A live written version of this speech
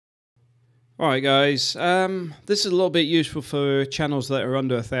Alright guys, this is a little bit useful for channels that are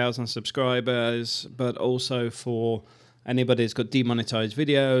under 1,000 subscribers, but also for anybody that's got demonetized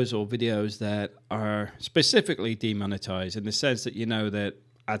videos or videos that are specifically demonetized, in the sense that you know that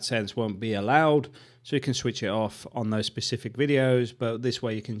AdSense won't be allowed, so you can switch it off on those specific videos, but this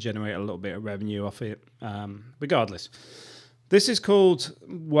way you can generate a little bit of revenue off it regardless. This is called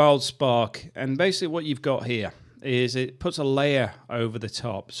WildSpark, and basically what you've got here is it puts a layer over the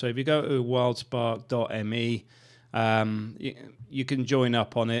top. So if you go to wildspark.me, you can join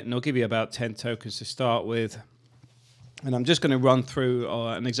up on it, and it'll give you about 10 tokens to start with. And I'm just going to run through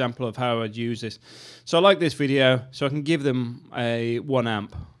an example of how I'd use this. So I like this video, so I can give them a 1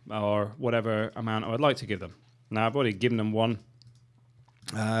 amp or whatever amount I'd like to give them. Now I've already given them one.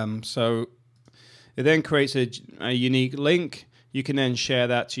 So it then creates a unique link. You can then share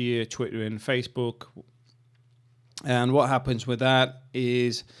that to your Twitter and Facebook. And what happens with that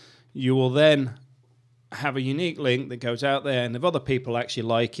is you will then have a unique link that goes out there, and if other people actually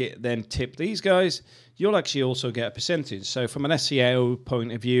like it, then tip these guys, you'll actually also get a percentage. So from an SEO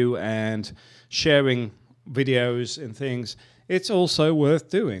point of view and sharing videos and things, it's also worth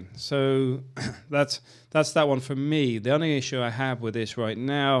doing. So that's that one for me. The only issue I have with this right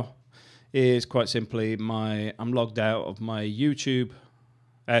now is quite simply I'm logged out of my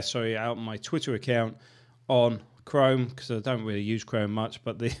out of my Twitter account on Chrome, because I don't really use Chrome much,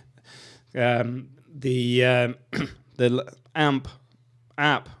 but the AMP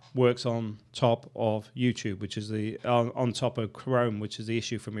app works on top of YouTube, which is on top of Chrome, which is the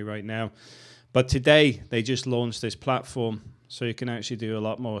issue for me right now. But today they just launched this platform, so you can actually do a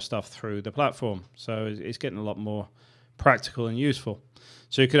lot more stuff through the platform. So it's getting a lot more practical and useful.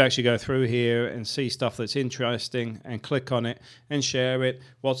 So you could actually go through here and see stuff that's interesting and click on it and share it,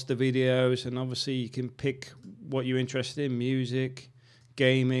 watch the videos, and obviously you can pick what you're interested in: music,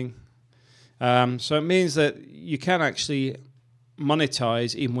 gaming. So it means that you can actually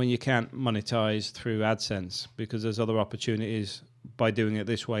monetize even when you can't monetize through AdSense, because there's other opportunities by doing it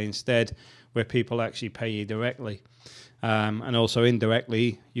this way instead, where people actually pay you directly. And also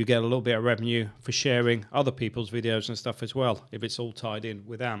indirectly, you get a little bit of revenue for sharing other people's videos and stuff as well, if it's all tied in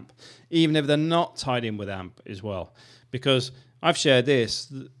with AMP, even if they're not tied in with AMP as well. Because I've shared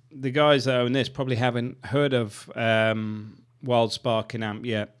this, the guys that own this probably haven't heard of WildSpark and AMP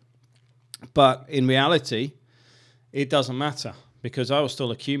yet, but in reality, it doesn't matter, because I will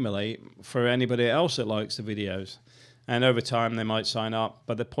still accumulate for anybody else that likes the videos. And over time, they might sign up.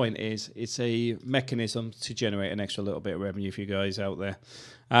 But the point is, it's a mechanism to generate an extra little bit of revenue for you guys out there.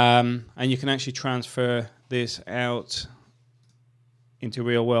 And you can actually transfer this out into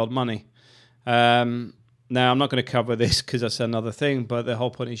real world money. Now, I'm not going to cover this because that's another thing. But the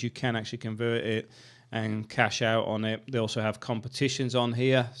whole point is you can actually convert it and cash out on it. They also have competitions on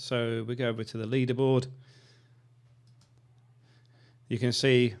here. So we go over to the leaderboard. You can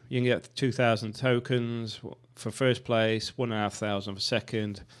see you can get 2,000 tokens for first place, 1,500 for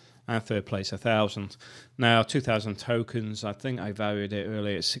second, and third place 1,000. Now 2,000 tokens, I think I valued it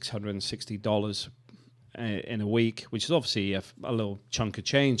earlier at $660 in a week, which is obviously a little chunk of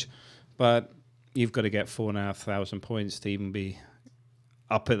change, but you've got to get 4,500 points to even be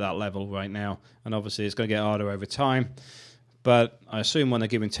up at that level right now, and obviously it's going to get harder over time. But I assume when they're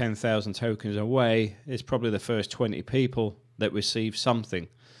giving 10,000 tokens away, it's probably the first 20 people that receive something.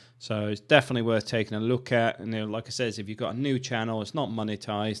 So it's definitely worth taking a look at. And like I said, if you've got a new channel, it's not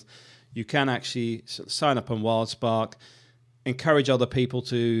monetized, you can actually sign up on WildSpark, encourage other people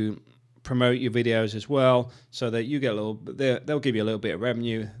to promote your videos as well, so that you get a little, they'll give you a little bit of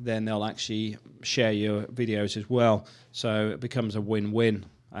revenue, then they'll actually share your videos as well. So it becomes a win-win.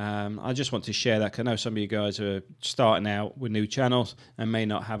 I just want to share that, because I know some of you guys are starting out with new channels and may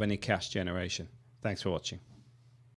not have any cash generation. Thanks for watching.